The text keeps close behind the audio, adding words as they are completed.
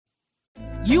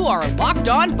You are Locked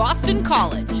On Boston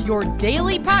College, your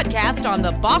daily podcast on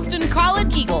the Boston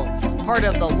College Eagles, part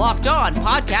of the Locked On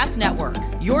Podcast Network,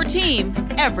 your team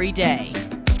every day.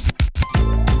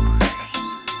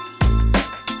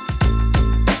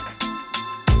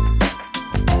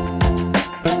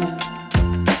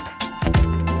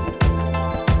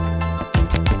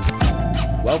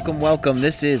 Welcome.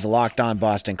 This is Locked On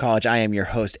Boston College. I am your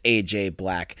host, AJ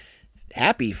Black.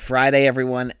 Happy Friday,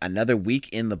 everyone. Another week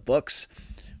in the books.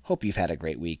 Hope you've had a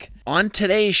great week. On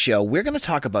today's show, we're going to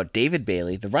talk about David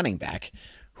Bailey, the running back,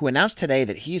 who announced today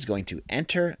that he's going to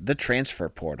enter the transfer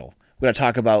portal. We're going to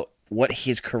talk about what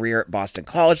his career at Boston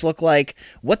College looked like,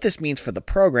 what this means for the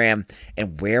program,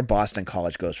 and where Boston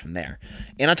College goes from there.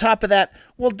 And on top of that,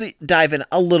 we'll dive in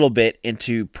a little bit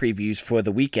into previews for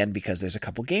the weekend because there's a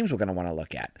couple games we're going to want to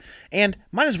look at. And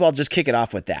might as well just kick it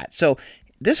off with that. So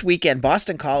this weekend,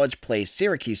 Boston College plays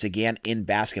Syracuse again in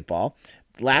basketball.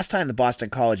 Last time the Boston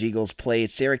College Eagles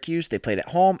played Syracuse, they played at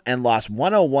home and lost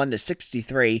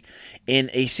 101-63.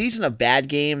 In a season of bad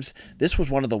games, this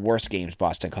was one of the worst games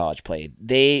Boston College played.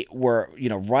 They were,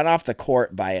 run off the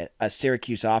court by a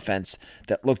Syracuse offense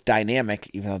that looked dynamic,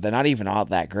 even though they're not even all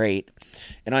that great.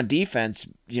 And on defense,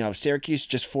 Syracuse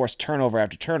just forced turnover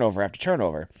after turnover after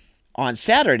turnover. On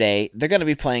Saturday, they're going to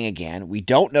be playing again. We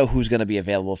don't know who's going to be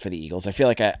available for the Eagles. I feel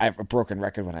like I have a broken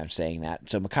record when I'm saying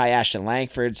that. So Mekhi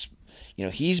Ashton-Langford's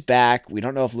he's back. We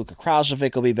don't know if Luka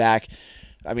Kraljevic will be back.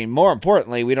 I mean, more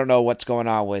importantly, we don't know what's going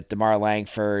on with DeMar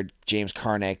Langford, James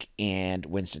Karnick, and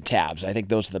Winston Tabbs. I think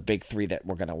those are the big three that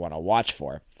we're going to want to watch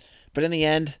for. But in the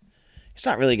end, it's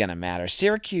not really going to matter.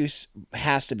 Syracuse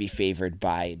has to be favored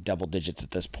by double digits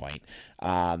at this point.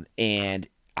 And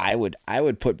I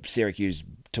would put Syracuse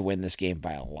to win this game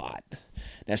by a lot.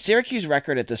 Now, Syracuse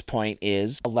record at this point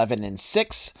is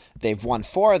 11-6. They've won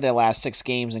 4 of their last 6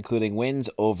 games, including wins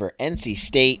over NC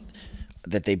State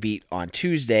that they beat on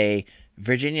Tuesday,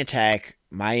 Virginia Tech,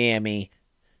 Miami,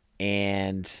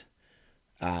 and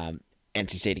NC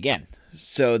State again.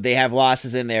 So they have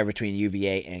losses in there between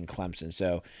UVA and Clemson.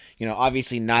 So,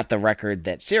 obviously not the record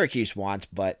that Syracuse wants,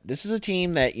 but this is a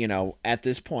team that, at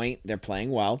this point, they're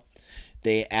playing well.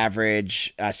 They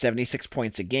average 76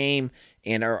 points a game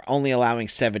and are only allowing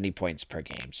 70 points per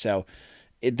game. So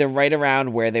they're right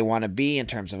around where they want to be in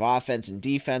terms of offense and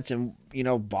defense. And,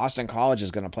 Boston College is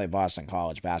going to play Boston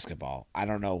College basketball. I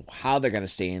don't know how they're going to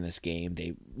stay in this game.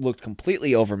 They looked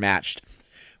completely overmatched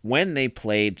when they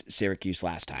played Syracuse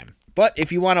last time. But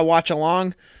if you want to watch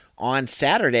along, on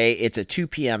Saturday, it's a 2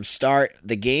 p.m. start.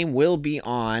 The game will be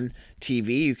on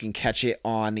TV. You can catch it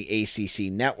on the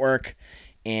ACC network.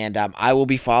 And I will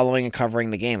be following and covering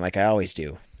the game like I always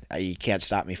do. You can't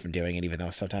stop me from doing it, even though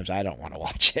sometimes I don't want to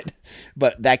watch it.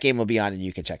 But that game will be on, and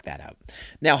you can check that out.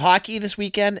 Now, hockey this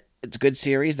weekend, it's a good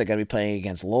series. They're going to be playing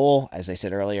against Lowell. As I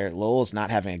said earlier, Lowell is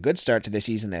not having a good start to the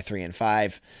season. They're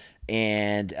 3-5.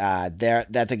 And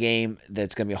that's a game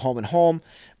that's going to be home and home.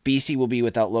 BC will be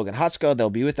without Logan Husko.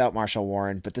 They'll be without Marshall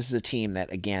Warren. But this is a team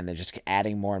that, again, they're just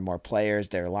adding more and more players.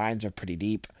 Their lines are pretty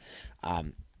deep.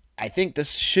 I think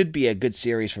this should be a good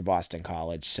series for Boston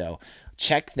College, so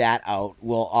check that out.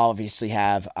 We'll obviously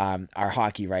have our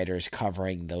hockey writers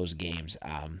covering those games.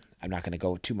 I'm not going to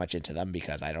go too much into them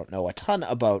because I don't know a ton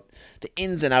about the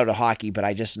ins and outs of hockey, but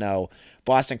I just know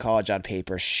Boston College on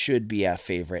paper should be a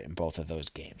favorite in both of those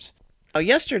games.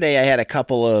 Yesterday I had a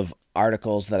couple of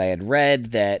articles that I had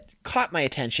read that caught my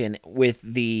attention with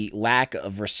the lack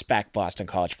of respect Boston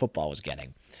College football was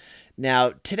getting.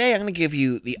 Now, today I'm going to give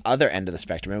you the other end of the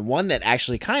spectrum, and one that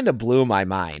actually kind of blew my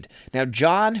mind. Now,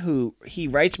 John, he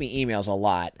writes me emails a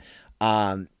lot,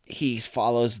 he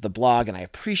follows the blog, and I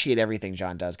appreciate everything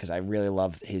John does because I really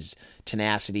love his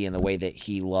tenacity and the way that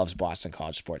he loves Boston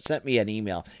College sports. Sent me an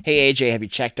email, "Hey AJ, have you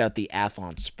checked out the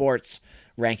Athlon Sports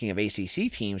ranking of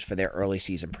ACC teams for their early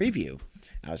season preview?"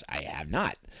 I have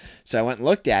not. So I went and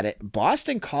looked at it.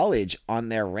 Boston College on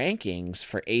their rankings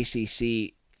for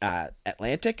ACC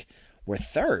Atlantic were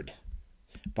 3rd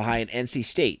behind NC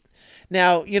State.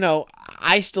 Now,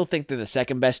 I still think they're the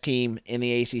second best team in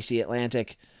the ACC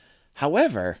Atlantic.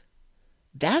 However,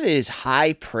 that is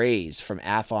high praise from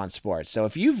Athlon Sports. So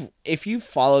if you've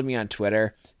followed me on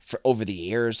Twitter for over the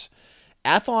years,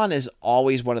 Athlon is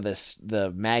always one of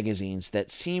the magazines that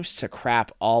seems to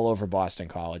crap all over Boston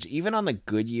College. Even on the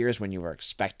good years when you were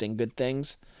expecting good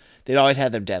things, they'd always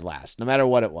have them dead last, no matter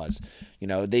what it was.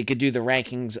 They could do the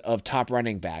rankings of top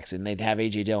running backs, and they'd have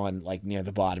A.J. Dillon near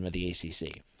the bottom of the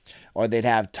ACC. Or they'd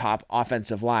have top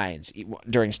offensive lines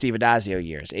during Steve Adazio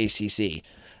years, ACC.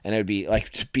 And it would be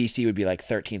BC would be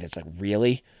 13th. It's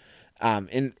really?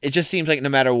 And it just seems like no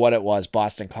matter what it was,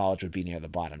 Boston College would be near the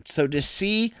bottom. So to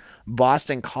see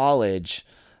Boston College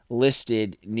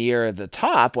listed near the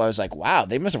top, I was like, wow,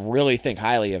 they must really think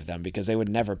highly of them, because they would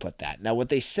never put that. Now, what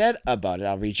they said about it,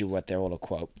 I'll read you what their little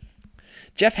quote.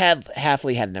 Jeff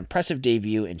Hafley had an impressive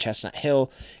debut in Chestnut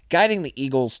Hill, guiding the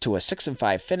Eagles to a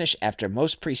 6-5 finish after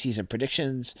most preseason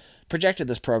predictions projected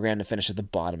this program to finish at the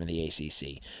bottom of the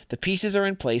ACC. The pieces are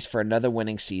in place for another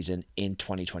winning season in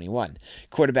 2021.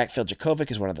 Quarterback Phil Jurkovec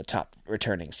is one of the top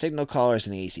returning signal callers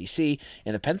in the ACC,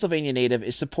 and the Pennsylvania native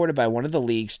is supported by one of the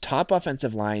league's top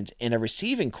offensive lines in a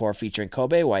receiving core featuring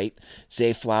Kobe White,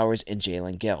 Zay Flowers, and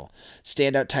Jalen Gill.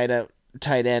 Standout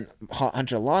tight end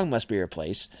Hunter Long must be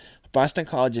replaced. Boston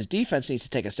College's defense needs to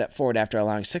take a step forward after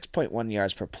allowing 6.1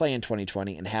 yards per play in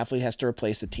 2020, and Hafley has to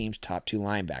replace the team's top 2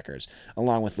 linebackers,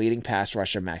 along with leading pass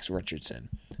rusher Max Roberts.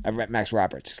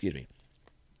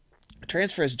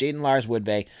 Transfers Jaden Lars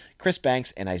Woodbay, Chris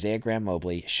Banks, and Isaiah Graham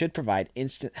Mobley should provide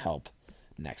instant help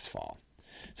next fall.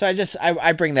 So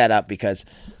I bring that up because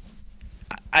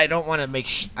I don't want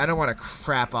to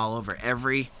crap all over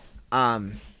every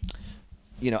outside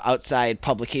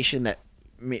publication that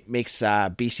makes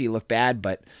BC look bad,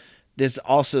 but there's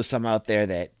also some out there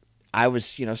that I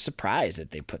was, surprised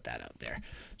that they put that out there.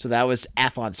 So that was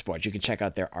Athlon Sports. You can check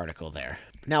out their article there.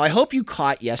 Now, I hope you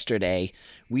caught yesterday,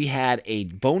 we had a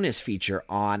bonus feature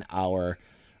on our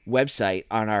website,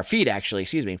 on our feed,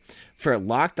 for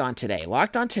Locked On Today.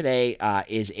 Locked On Today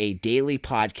is a daily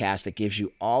podcast that gives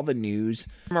you all the news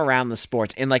from around the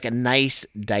sports in like a nice,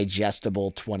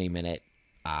 digestible 20-minute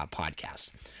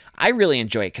podcast. I really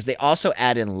enjoy it because they also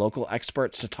add in local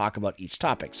experts to talk about each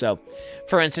topic. So,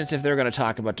 for instance, if they're going to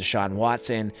talk about Deshaun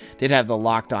Watson, they'd have the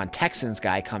Locked On Texans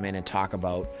guy come in and talk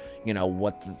about,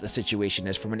 what the situation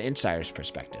is from an insider's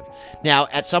perspective. Now,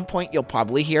 at some point, you'll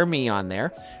probably hear me on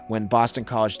there when Boston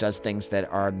College does things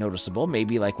that are noticeable,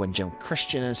 maybe like when Jim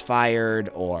Christian is fired,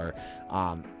 or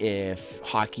if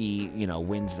hockey,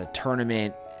 wins the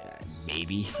tournament.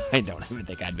 Maybe. I don't even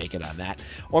think I'd make it on that.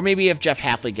 Or maybe if Jeff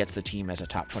Hafley gets the team as a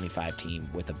top 25 team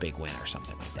with a big win or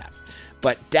something like that.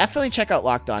 But definitely check out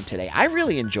Locked On Today. I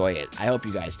really enjoy it. I hope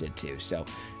you guys did too. So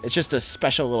it's just a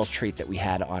special little treat that we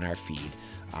had on our feed.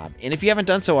 And if you haven't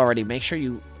done so already, make sure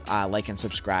you like and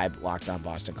subscribe Locked On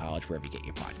Boston College wherever you get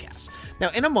your podcasts. Now,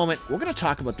 in a moment, we're going to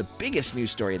talk about the biggest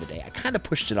news story of the day. I kind of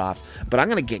pushed it off, but I'm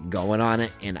going to get going on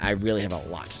it, and I really have a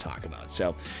lot to talk about.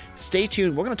 So stay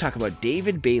tuned. We're going to talk about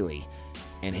David Bailey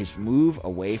and his move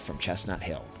away from Chestnut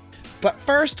Hill. But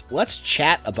first, let's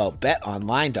chat about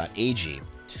betonline.ag.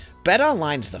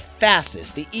 BetOnline is the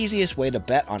fastest, the easiest way to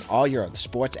bet on all your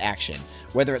sports action.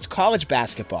 Whether it's college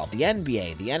basketball, the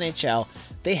NBA, the NHL,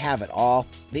 they have it all.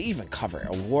 They even cover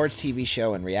awards, TV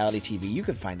show, and reality TV. You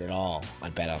can find it all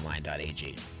on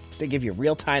betonline.ag. They give you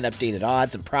real-time updated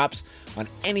odds and props on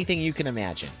anything you can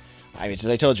imagine. As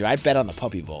I told you, I bet on the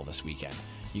Puppy Bowl this weekend.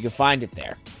 You can find it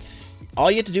there. All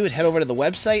you have to do is head over to the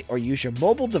website or use your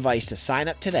mobile device to sign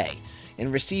up today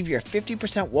and receive your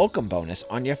 50% welcome bonus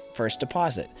on your first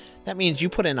deposit. That means you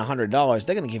put in $100,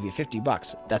 they're going to give you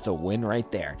 $50. That's a win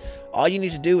right there. All you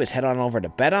need to do is head on over to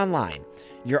BetOnline,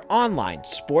 your online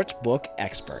sportsbook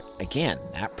expert. Again,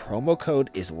 that promo code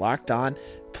is Locked On.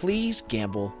 Please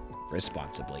gamble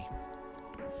responsibly.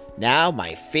 Now,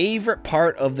 my favorite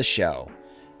part of the show,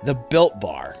 the Built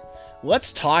Bar.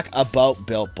 Let's talk about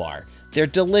Built Bar. They're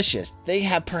delicious. They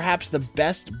have perhaps the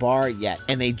best bar yet,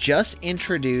 and they just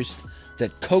introduced the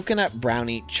Coconut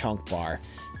Brownie Chunk Bar.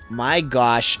 My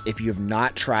gosh, if you have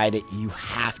not tried it, you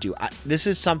have to. This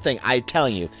is something, I'm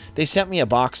telling you, they sent me a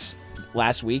box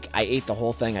last week. I ate the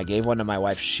whole thing. I gave one to my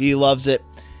wife. She loves it.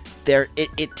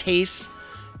 It tastes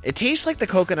like the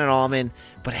coconut almond,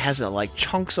 but it has like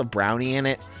chunks of brownie in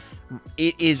it.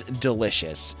 It is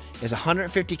delicious. It's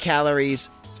 150 calories.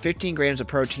 It's 15 grams of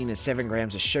protein and 7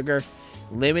 grams of sugar.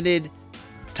 Limited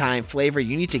time flavor.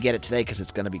 You need to get it today because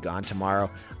it's going to be gone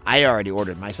tomorrow. I already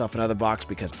ordered myself another box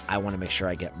because I want to make sure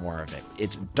I get more of it.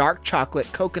 It's dark chocolate,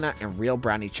 coconut, and real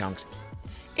brownie chunks.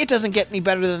 It doesn't get any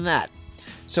better than that.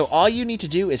 So all you need to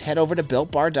do is head over to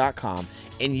BuiltBar.com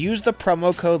and use the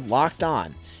promo code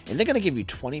LOCKEDON, and they're going to give you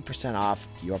 20% off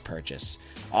your purchase.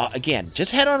 Again,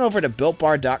 just head on over to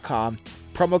BuiltBar.com,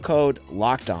 promo code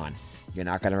LOCKEDON. You're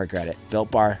not going to regret it.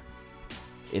 Built Bar,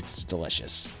 it's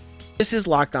delicious. This is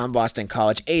Locked On Boston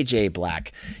College, AJ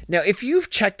Black. Now, if you've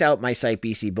checked out my site,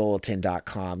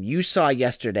 bcbulletin.com, you saw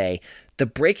yesterday the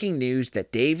breaking news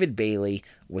that David Bailey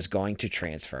was going to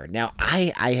transfer. Now,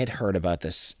 I had heard about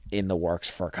this in the works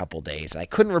for a couple days. I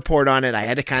couldn't report on it. I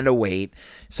had to kind of wait.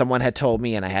 Someone had told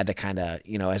me, and I had to kind of,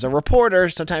 as a reporter,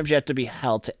 sometimes you have to be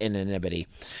held to anonymity.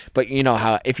 But you know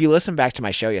how, if you listen back to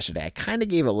my show yesterday, I kind of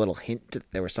gave a little hint that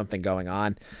there was something going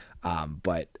on.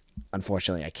 But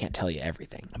unfortunately, I can't tell you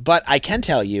everything. But I can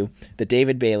tell you that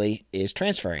David Bailey is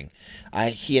transferring.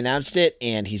 He announced it,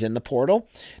 and he's in the portal.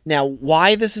 Now,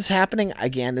 why this is happening,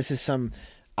 again, this is some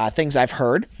things I've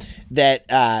heard, that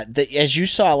as you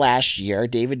saw last year,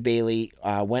 David Bailey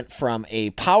went from a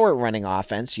power running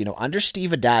offense, under Steve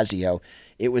Addazio.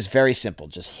 It was very simple.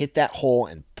 Just hit that hole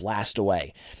and blast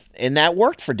away. And that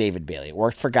worked for David Bailey. It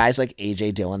worked for guys like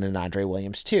A.J. Dillon and Andre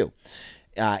Williams too.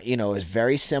 It was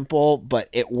very simple, but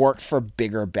it worked for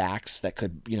bigger backs that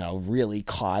could, really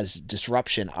cause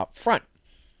disruption up front.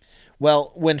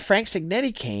 Well, when Frank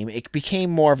Cignetti came, it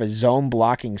became more of a zone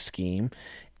blocking scheme,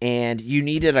 and you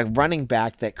needed a running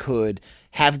back that could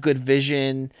have good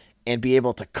vision and be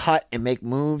able to cut and make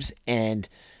moves. And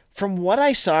from what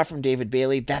I saw from David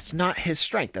Bailey, that's not his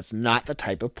strength. That's not the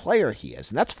type of player he is,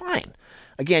 and that's fine.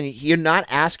 Again, you're not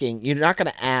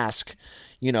going to ask,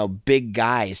 big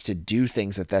guys to do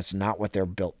things that's not what they're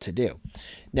built to do.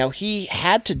 Now, he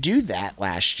had to do that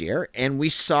last year, and we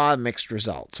saw mixed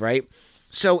results, right?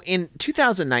 So in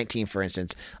 2019, for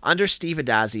instance, under Steve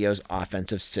Addazio's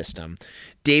offensive system,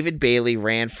 David Bailey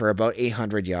ran for about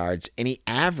 800 yards, and he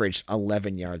averaged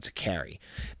 11 yards a carry.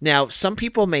 Now, some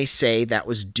people may say that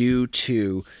was due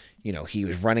to, he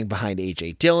was running behind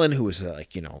A.J. Dillon, who was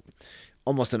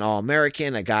almost an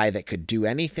All-American, a guy that could do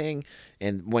anything.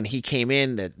 And when he came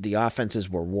in, the offenses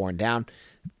were worn down.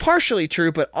 Partially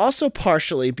true, but also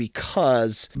partially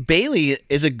because Bailey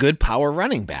is a good power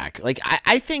running back.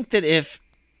 I think that if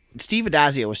Steve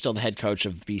Addazio was still the head coach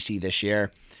of BC this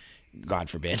year, God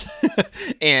forbid,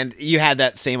 and you had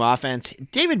that same offense,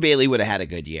 David Bailey would have had a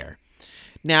good year.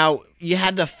 Now, you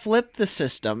had to flip the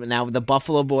system. Now, the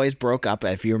Buffalo Boys broke up.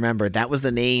 If you remember, that was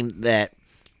the name that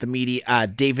the media,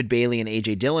 David Bailey and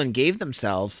A.J. Dillon gave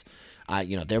themselves.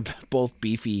 They're both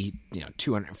beefy,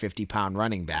 250-pound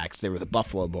running backs. They were the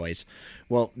Buffalo Boys.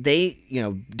 Well,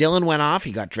 Dillon went off.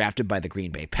 He got drafted by the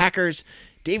Green Bay Packers.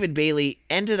 David Bailey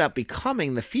ended up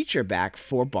becoming the feature back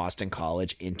for Boston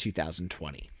College in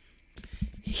 2020.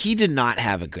 He did not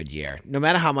have a good year. No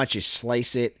matter how much you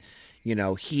slice it,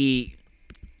 he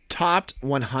topped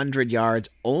 100 yards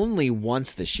only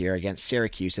once this year against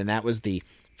Syracuse, and that was the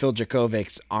Phil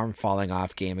Jurkovec's arm falling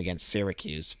off game against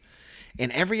Syracuse.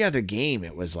 In every other game,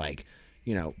 it was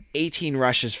 18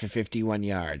 rushes for 51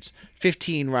 yards,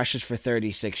 15 rushes for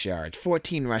 36 yards,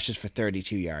 14 rushes for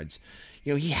 32 yards.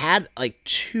 He had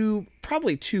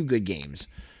probably two good games,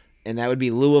 and that would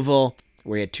be Louisville,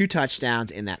 where he had 2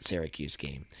 touchdowns, in that Syracuse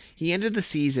game. He ended the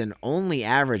season only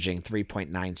averaging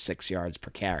 3.96 yards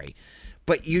per carry.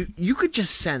 But you could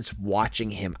just sense watching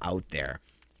him out there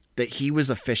that he was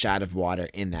a fish out of water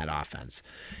in that offense.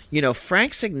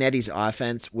 Frank Cignetti's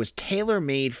offense was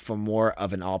tailor-made for more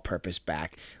of an all-purpose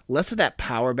back, less of that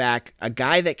power back, a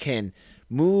guy that can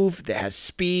move, that has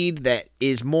speed, that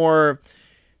is more,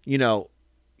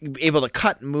 able to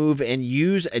cut and move and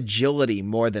use agility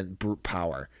more than brute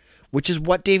power, which is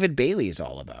what David Bailey is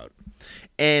all about.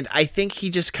 And I think he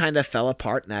just kind of fell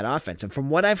apart in that offense. And from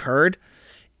what I've heard,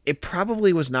 it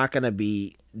probably was not going to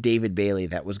be David Bailey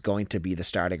that was going to be the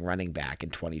starting running back in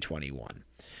 2021.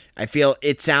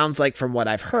 It sounds like, from what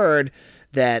I've heard,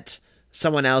 that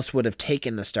someone else would have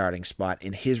taken the starting spot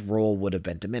and his role would have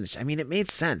been diminished. I mean, it made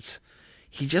sense.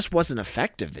 He just wasn't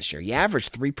effective this year. He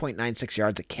averaged 3.96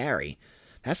 yards a carry.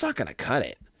 That's not going to cut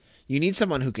it. You need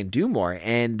someone who can do more,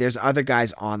 and there's other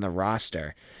guys on the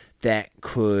roster that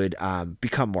could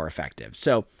become more effective.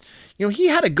 So, he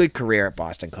had a good career at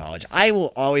Boston College. I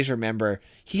will always remember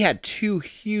he had 2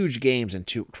 huge games in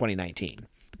 2019.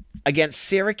 Against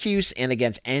Syracuse and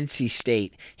against NC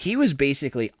State, he was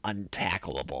basically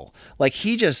untackleable.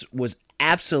 He just was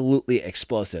absolutely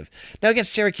explosive. Now,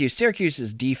 against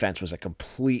Syracuse's defense was a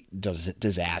complete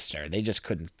disaster. They just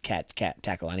couldn't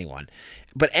tackle anyone.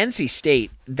 But NC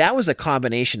State, that was a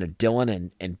combination of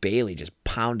Dillon and Bailey just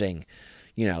pounding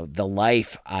the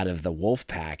life out of the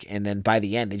Wolfpack. And then by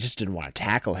the end, they just didn't want to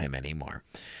tackle him anymore.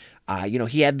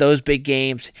 He had those big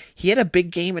games. He had a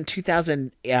big game in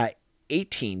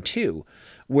 2018 too,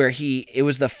 where it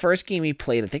was the first game he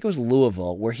played, I think it was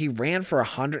Louisville, where he ran for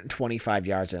 125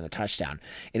 yards and a touchdown.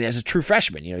 And as a true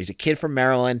freshman, he's a kid from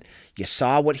Maryland. You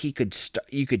saw what you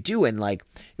could do. And it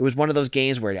was one of those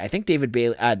games where I think David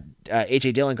Bailey,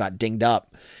 A.J. Dillon got dinged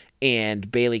up, and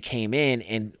Bailey came in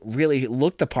and really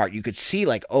looked the part. You could see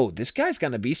oh, this guy's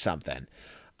going to be something.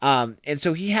 And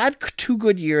so he had 2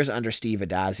 good years under Steve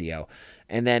Addazio.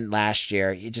 And then last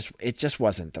year, it just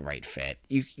wasn't the right fit.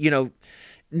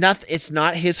 It's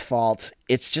not his fault.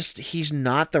 It's just he's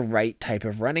not the right type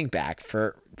of running back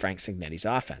for Frank Cignetti's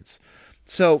offense.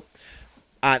 So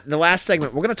the last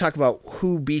segment, we're going to talk about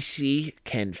who BC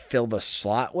can fill the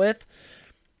slot with.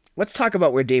 Let's talk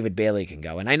about where David Bailey can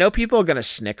go. And I know people are going to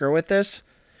snicker with this.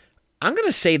 I'm going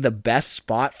to say the best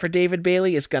spot for David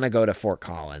Bailey is going to go to Fort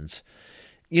Collins.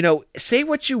 Say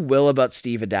what you will about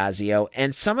Steve Addazio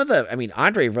and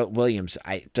Andre Williams,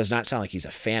 does not sound like he's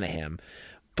a fan of him,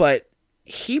 but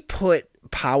he put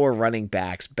power running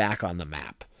backs back on the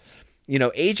map.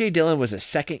 A.J. Dillon was a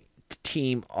second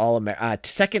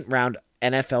round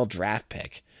NFL draft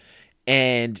pick,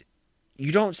 and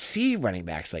you don't see running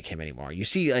backs like him anymore. You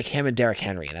see like him and Derrick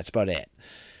Henry, and that's about it.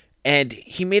 And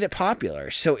he made it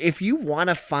popular. So if you want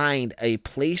to find a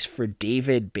place for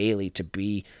David Bailey to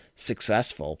be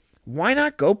successful, why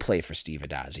not go play for Steve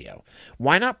Addazio?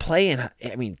 Why not play can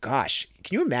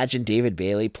you imagine David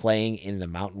Bailey playing in the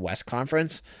Mountain West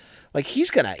Conference? Like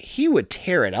he would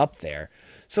tear it up there.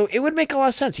 So it would make a lot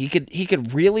of sense. He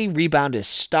could really rebound his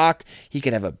stock. He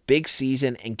could have a big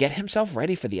season and get himself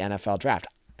ready for the NFL draft.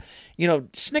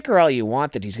 Snicker all you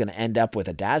want that he's going to end up with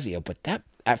Addazio, but that,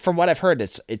 from what I've heard,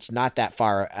 it's not that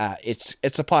far.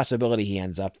 It's a possibility he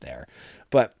ends up there,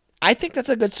 but I think that's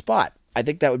a good spot. I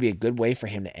think that would be a good way for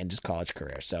him to end his college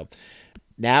career. So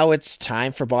now it's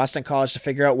time for Boston College to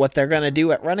figure out what they're going to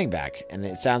do at running back. And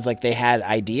it sounds like they had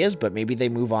ideas, but maybe they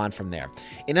move on from there.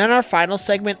 And in our final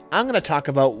segment, I'm going to talk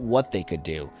about what they could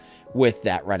do with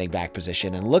that running back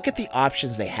position and look at the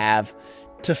options they have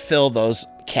to fill those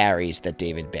carries that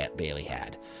David Bailey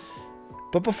had.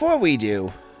 But before we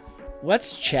do,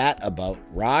 let's chat about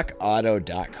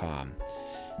RockAuto.com.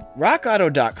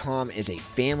 RockAuto.com is a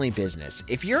family business.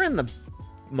 If you're in the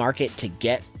market to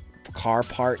get car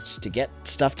parts, to get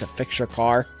stuff to fix your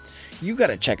car, you got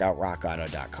to check out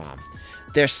RockAuto.com.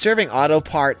 They're serving auto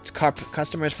parts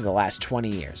customers for the last 20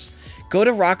 years. Go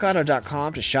to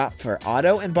RockAuto.com to shop for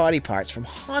auto and body parts from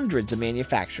hundreds of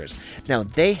manufacturers. Now,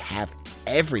 they have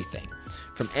everything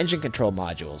from engine control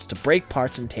modules to brake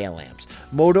parts and tail lamps,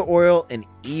 motor oil, and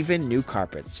even new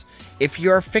carpets. If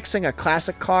you're fixing a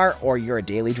classic car or you're a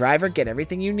daily driver, get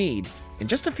everything you need in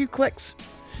just a few clicks.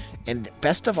 And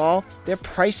best of all, their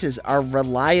prices are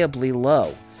reliably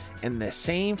low, and the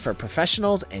same for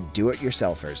professionals and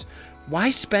do-it-yourselfers.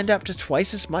 Why spend up to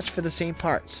twice as much for the same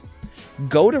parts?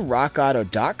 Go to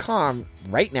rockauto.com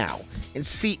right now and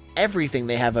see everything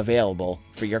they have available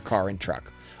for your car and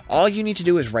truck. All you need to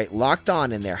do is write Locked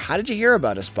On in their How Did You Hear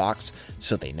About Us box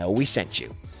so they know we sent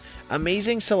you.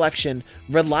 Amazing selection,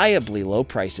 reliably low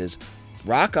prices,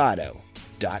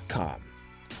 rockauto.com.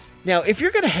 Now, if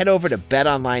you're going to head over to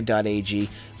betonline.ag,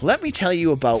 let me tell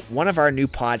you about one of our new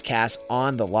podcasts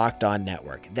on the Locked On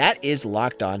Network. That is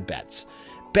Locked On Bets.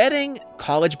 Betting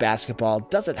college basketball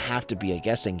doesn't have to be a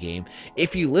guessing game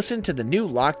if you listen to the new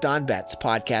Locked On Bets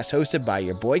podcast hosted by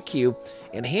your boy Q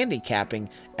and handicapping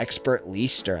expert Lee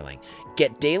Sterling.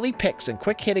 Get daily picks and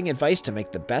quick-hitting advice to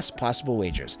make the best possible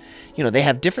wagers. They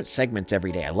have different segments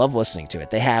every day. I love listening to it.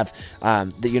 They have,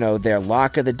 their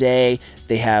lock of the day.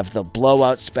 They have the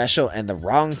blowout special and the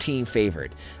wrong team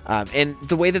favored. And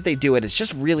the way that they do it is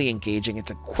just really engaging.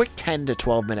 It's a quick 10 to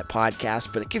 12-minute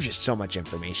podcast, but it gives you so much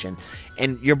information.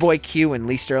 And your boy Q and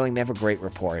Lee Sterling, they have a great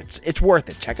report. It's worth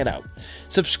it. Check it out.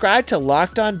 Subscribe to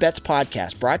Locked On Bets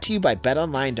podcast, brought to you by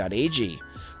betonline.ag,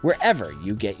 wherever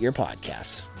you get your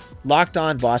podcasts. Locked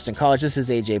On Boston College, this is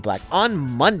AJ Black. On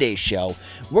Monday's show,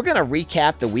 we're going to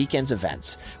recap the weekend's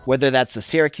events, whether that's the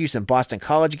Syracuse and Boston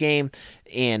College game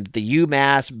and the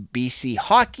UMass BC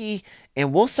hockey,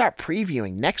 and we'll start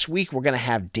previewing. Next week, we're going to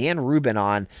have Dan Rubin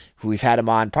on, who we've had him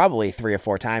on probably 3 or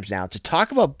 4 times now, to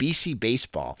talk about BC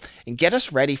baseball and get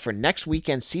us ready for next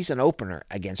weekend's season opener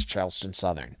against Charleston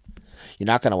Southern. You're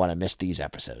not going to want to miss these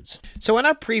episodes. So in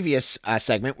our previous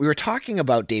segment, we were talking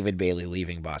about David Bailey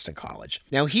leaving Boston College.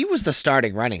 Now, he was the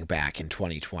starting running back in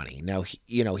 2020. Now,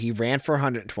 he ran for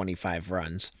 125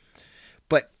 runs,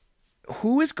 but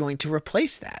who is going to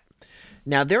replace that?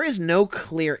 Now, there is no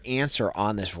clear answer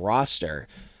on this roster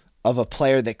of a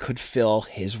player that could fill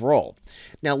his role.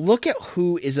 Now, look at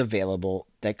who is available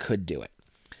that could do it.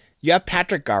 You have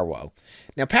Patrick Garwo.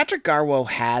 Now, Patrick Garwo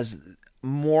has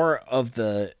more of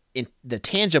the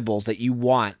tangibles that you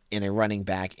want in a running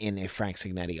back in a Frank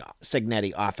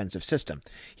Cignetti offensive system.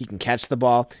 He can catch the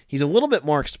ball. He's a little bit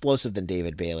more explosive than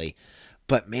David Bailey.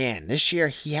 But man, this year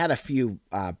he had a few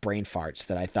brain farts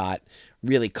that I thought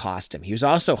really cost him. He was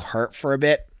also hurt for a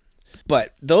bit.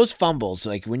 But those fumbles,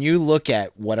 like when you look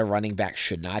at what a running back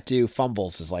should not do,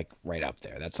 fumbles is like right up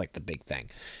there. That's like the big thing.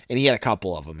 And he had a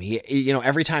couple of them.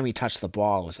 Every time he touched the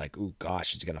ball, it was like, oh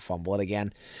gosh, he's going to fumble it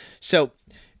again. So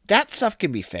that stuff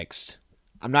can be fixed.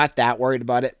 I'm not that worried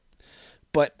about it.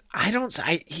 But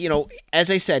as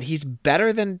I said, he's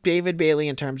better than David Bailey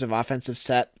in terms of offensive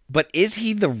set. But is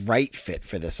he the right fit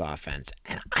for this offense?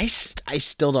 And I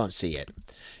still don't see it.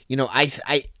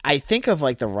 I think of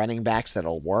like the running backs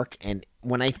that'll work, and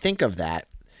when I think of that,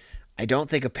 I don't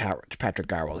think of Patrick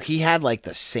Garwo. He had like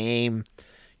the same,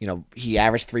 he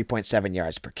averaged 3.7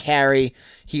 yards per carry.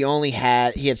 He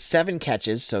had 7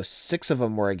 catches, so 6 of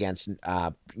them were against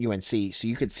UNC. So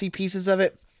you could see pieces of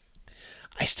it.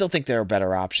 I still think there are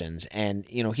better options, and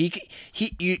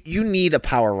you need a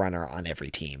power runner on every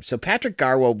team. So Patrick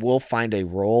Garwo will find a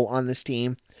role on this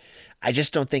team. I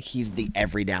just don't think he's the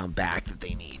every down back that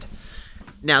they need.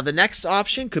 Now, the next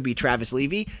option could be Travis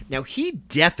Levy. Now, he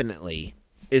definitely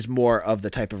is more of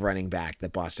the type of running back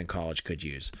that Boston College could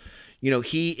use.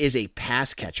 He is a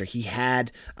pass catcher. He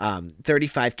had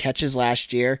 35 catches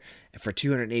last year for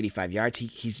 285 yards.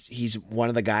 He's one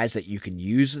of the guys that you can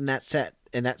use in that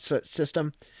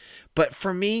system. But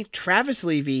for me, Travis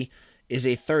Levy is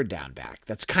a third down back.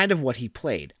 That's kind of what he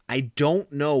played. I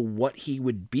don't know what he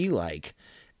would be like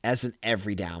as an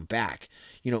every down back.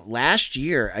 Last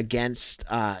year against,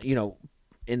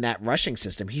 in that rushing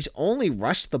system, he's only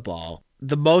rushed the ball.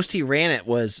 The most he ran it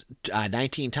was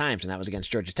 19 times, and that was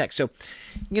against Georgia Tech. So,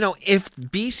 if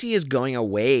BC is going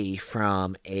away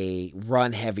from a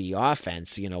run-heavy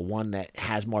offense, one that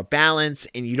has more balance,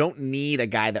 and you don't need a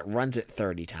guy that runs it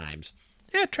 30 times,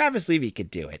 Travis Levy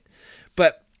could do it.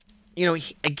 But,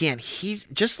 he's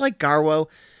just like Garwo.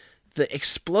 The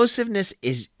explosiveness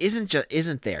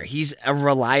isn't there. He's a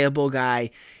reliable guy.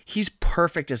 He's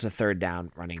perfect as a third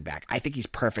down running back. I think he's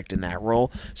perfect in that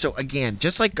role. So again,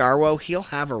 just like Garwo, he'll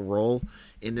have a role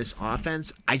in this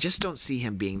offense. I just don't see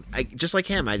him being just like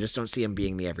him. I just don't see him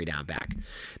being the every down back.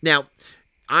 Now,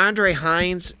 Andre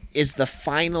Hines is the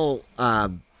final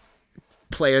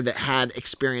player that had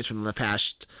experience from the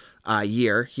past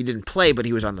year. He didn't play, but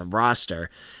he was on the roster.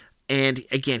 And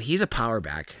again, he's a power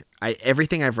back.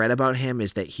 Everything I've read about him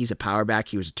is that he's a power back.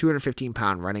 He was a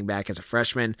 215-pound running back as a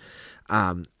freshman.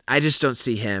 I just don't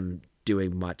see him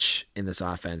doing much in this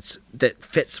offense that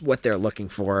fits what they're looking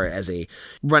for as a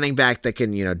running back that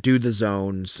can, do the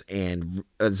zones and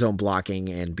zone blocking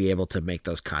and be able to make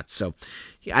those cuts. So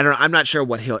I'm not sure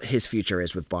what his future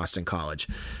is with Boston College.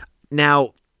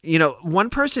 Now, one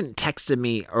person texted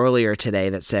me earlier today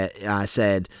that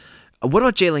said, what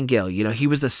about Jalen Gill? He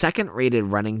was the second-rated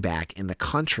running back in the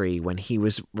country when he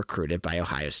was recruited by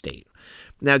Ohio State.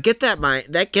 Now, get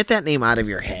that name out of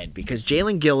your head, because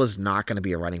Jalen Gill is not going to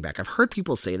be a running back. I've heard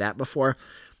people say that before.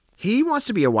 He wants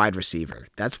to be a wide receiver.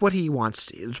 That's what he wants.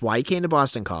 It's why he came to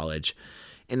Boston College,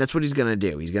 and that's what he's going to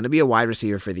do. He's going to be a wide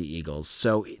receiver for the Eagles.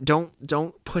 So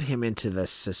don't put him into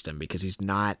this system, because he's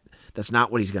not. That's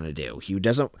not what he's going to do.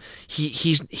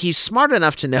 He's smart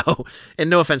enough to know, and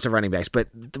no offense to running backs, but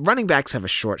the running backs have a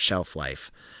short shelf life.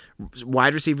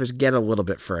 Wide receivers get a little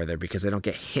bit further because they don't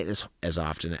get hit as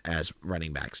often as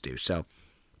running backs do. So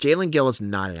Jalen Gill is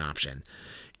not an option.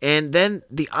 And then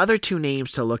the other two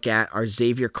names to look at are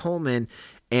Xavier Coleman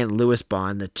and Lewis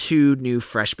Bond, the two new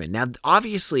freshmen. Now,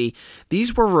 obviously,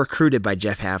 these were recruited by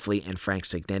Jeff Hafley and Frank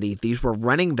Cignetti. These were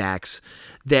running backs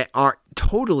that are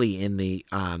totally in the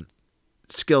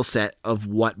skill set of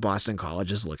what Boston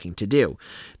College is looking to do.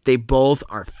 They both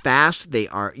are fast. They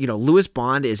are, Lewis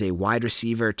Bond is a wide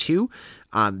receiver too.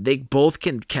 They both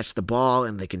can catch the ball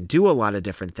and they can do a lot of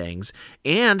different things.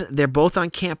 And they're both on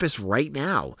campus right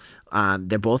now.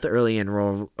 They're both early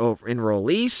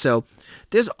enrollees. So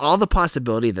there's all the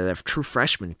possibility that a true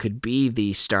freshman could be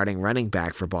the starting running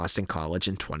back for Boston College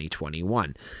in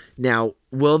 2021. Now,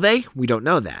 will they? We don't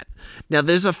know that. Now,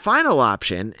 there's a final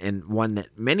option, and one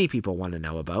that many people want to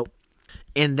know about,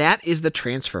 and that is the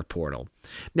transfer portal.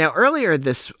 Now, earlier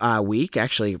this week,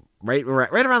 actually, right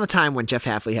around the time when Jeff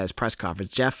Hafley had his press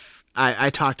conference, I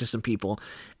talked to some people,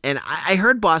 and I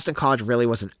heard Boston College really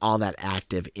wasn't all that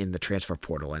active in the transfer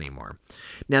portal anymore.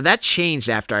 Now, that changed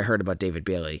after I heard about David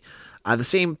Bailey. The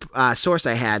same source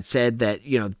I had said that,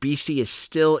 BC is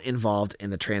still involved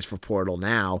in the transfer portal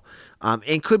now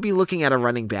and could be looking at a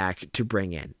running back to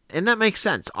bring in. And that makes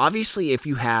sense. Obviously, if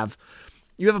you have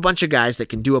a bunch of guys that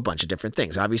can do a bunch of different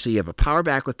things. Obviously, you have a power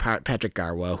back with Patrick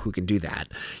Garwo who can do that.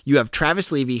 You have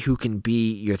Travis Levy who can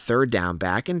be your third down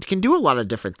back and can do a lot of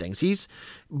different things.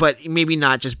 But maybe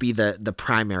not just be the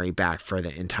primary back for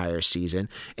the entire season.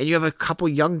 And you have a couple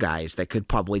young guys that could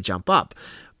probably jump up.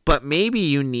 But maybe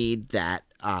you need that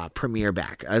premier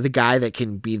back, the guy that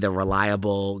can be the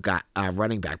reliable guy,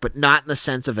 running back, but not in the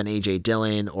sense of an A.J.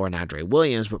 Dillon or an Andre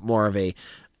Williams, but more of a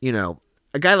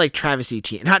guy like Travis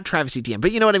Etienne, not Travis Etienne,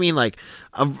 but you know what I mean? Like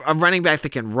a running back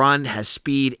that can run, has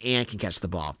speed, and can catch the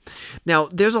ball. Now,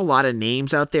 there's a lot of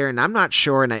names out there, and I'm not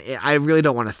sure, and I really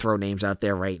don't want to throw names out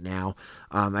there right now.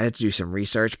 I have to do some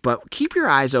research, but keep your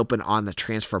eyes open on the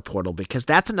transfer portal because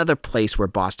that's another place where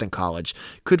Boston College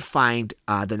could find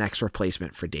the next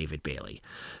replacement for David Bailey.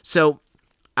 So,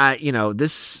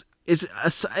 this is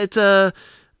it's a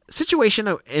situation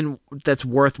that's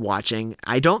worth watching.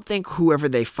 I don't think whoever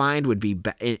they find would be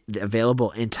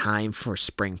available in time for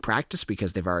spring practice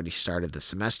because they've already started the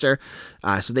semester.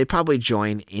 So they'd probably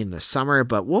join in the summer,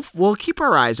 but we'll keep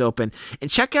our eyes open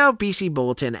and check out BC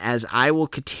Bulletin as I will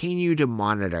continue to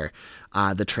monitor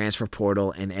the transfer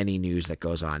portal and any news that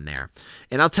goes on there.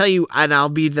 And I'll tell you, and I'll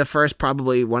be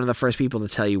probably one of the first people to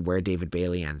tell you where David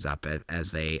Bailey ends up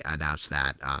as they announce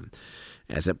that.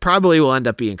 As it probably will end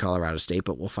up being Colorado State,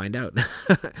 but we'll find out.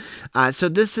 So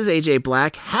this is AJ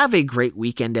Black. Have a great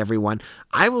weekend, everyone.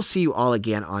 I will see you all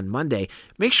again on Monday.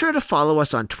 Make sure to follow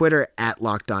us on Twitter at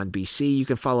LockedOnBC. You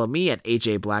can follow me at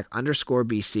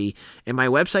AJBlack_BC, and my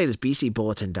website is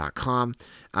bcbulletin.com.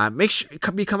 Make sure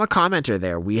become a commenter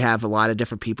there. We have a lot of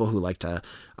different people who like to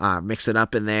mix it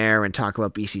up in there and talk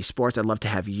about BC sports. I'd love to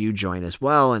have you join as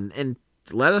well, and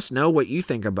let us know what you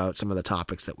think about some of the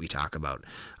topics that we talk about.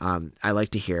 I like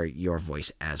to hear your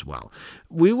voice as well.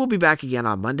 We will be back again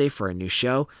on Monday for a new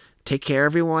show. Take care,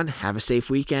 everyone. Have a safe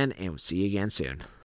weekend, and we'll see you again soon.